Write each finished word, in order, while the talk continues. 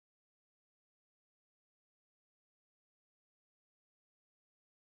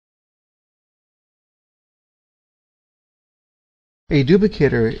A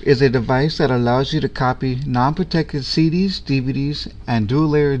duplicator is a device that allows you to copy non-protected CDs, DVDs, and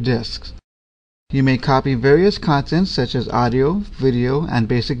dual-layer discs. You may copy various contents such as audio, video, and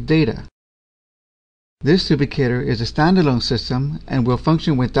basic data. This duplicator is a standalone system and will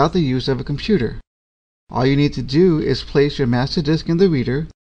function without the use of a computer. All you need to do is place your master disk in the reader,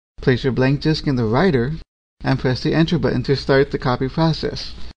 place your blank disk in the writer, and press the enter button to start the copy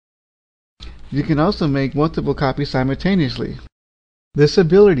process. You can also make multiple copies simultaneously. This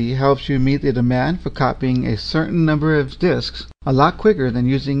ability helps you meet the demand for copying a certain number of disks a lot quicker than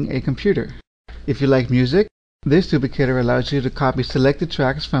using a computer. If you like music, this duplicator allows you to copy selected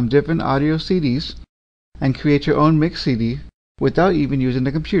tracks from different audio CDs and create your own mix CD without even using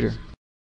the computer.